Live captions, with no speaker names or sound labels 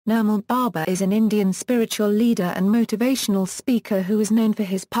Nirmal Baba is an Indian spiritual leader and motivational speaker who is known for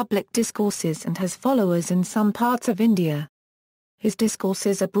his public discourses and has followers in some parts of India. His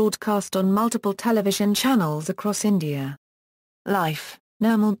discourses are broadcast on multiple television channels across India. Life: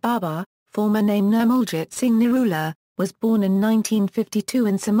 Nirmal Baba, former name Nirmaljit Singh Nirula, was born in 1952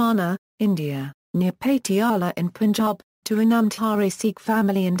 in Samana, India, near Patiala in Punjab, to a Namthari Sikh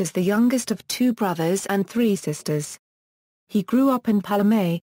family and is the youngest of 2 brothers and 3 sisters. He grew up in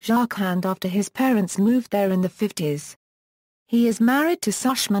Palamay, Jharkhand after his parents moved there in the 50s. He is married to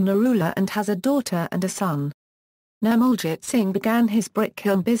Sushma Nirula and has a daughter and a son. Nirmaljit Singh began his brick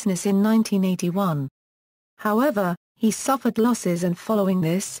kiln business in 1981. However, he suffered losses and following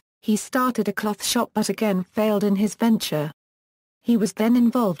this, he started a cloth shop but again failed in his venture. He was then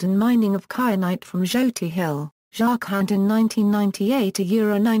involved in mining of kyanite from Jyoti Hill, Jharkhand in 1998 to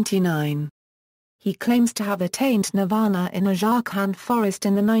Euro 99. He claims to have attained nirvana in a Jharkhand forest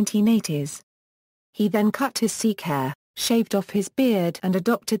in the 1980s. He then cut his Sikh hair, shaved off his beard and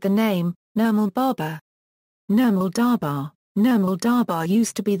adopted the name, Nirmal Baba. Nirmal Baba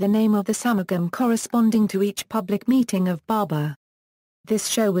used to be the name of the samagam corresponding to each public meeting of Baba. This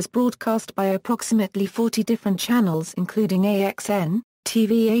show was broadcast by approximately 40 different channels including AXN,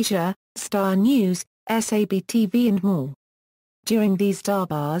 TV Asia, Star News, SAB TV and more. During these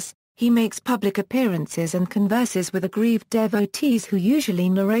darbars, he makes public appearances and converses with aggrieved devotees who usually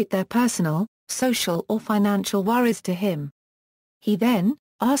narrate their personal, social or financial worries to him. He then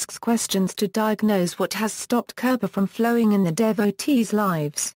asks questions to diagnose what has stopped Kirpa from flowing in the devotees'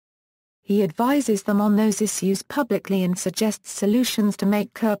 lives. He advises them on those issues publicly and suggests solutions to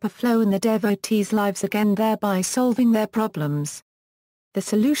make Kirpa flow in the devotees' lives again, thereby solving their problems. The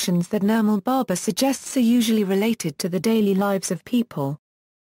solutions that Nirmal Baba suggests are usually related to the daily lives of people.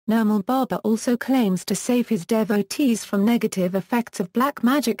 Nirmal Baba also claims to save his devotees from negative effects of black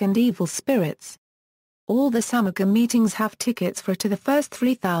magic and evil spirits. All the Samagam meetings have tickets for to the first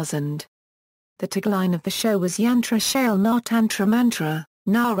 3,000. The tagline of the show was Yantra Shale Na Tantra Mantra,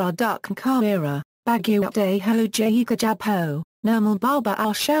 Nara Duk Kawira, Bhagyu Deho Jaiga Jabho, Nirmal Baba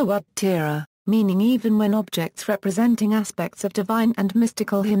Al Shawad Tira, meaning even when objects representing aspects of divine and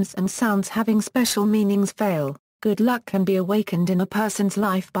mystical hymns and sounds having special meanings fail, good luck can be awakened in a person's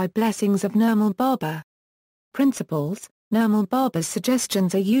life by blessings of Nirmal Baba. Principles: Nirmal Baba's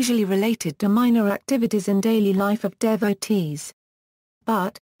suggestions are usually related to minor activities in daily life of devotees.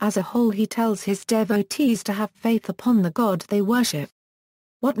 But, as a whole, he tells his devotees to have faith upon the God they worship.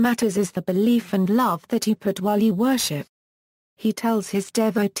 What matters is the belief and love that you put while you worship. He tells his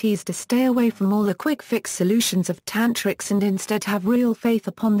devotees to stay away from all the quick-fix solutions of tantrics and instead have real faith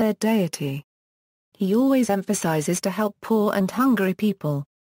upon their deity. He always emphasizes to help poor and hungry people.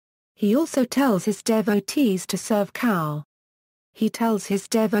 He also tells his devotees to serve cow. He tells his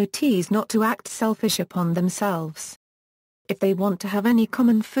devotees not to act selfish upon themselves. If they want to have any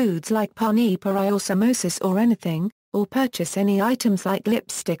common foods like pani puri or samosas or anything, or purchase any items like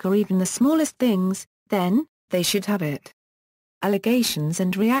lipstick or even the smallest things, then, they should have it. Allegations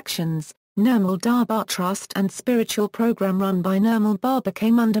and reactions: Nirmal Baba Trust and spiritual program run by Nirmal Baba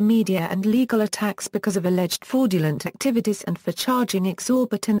came under media and legal attacks because of alleged fraudulent activities and for charging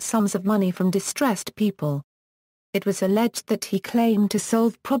exorbitant sums of money from distressed people. It was alleged that he claimed to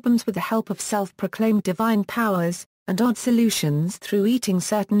solve problems with the help of self-proclaimed divine powers, and odd solutions through eating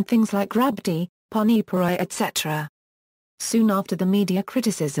certain things like rabdi, panipuri etc. Soon after the media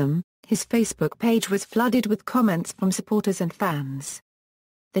criticism, his Facebook page was flooded with comments from supporters and fans.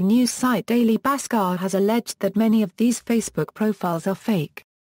 The news site Daily Bhaskar has alleged that many of these Facebook profiles are fake.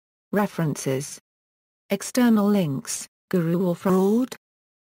 References: External links, Guru or Fraud?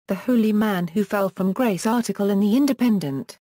 The Holy Man Who Fell from Grace article in The Independent.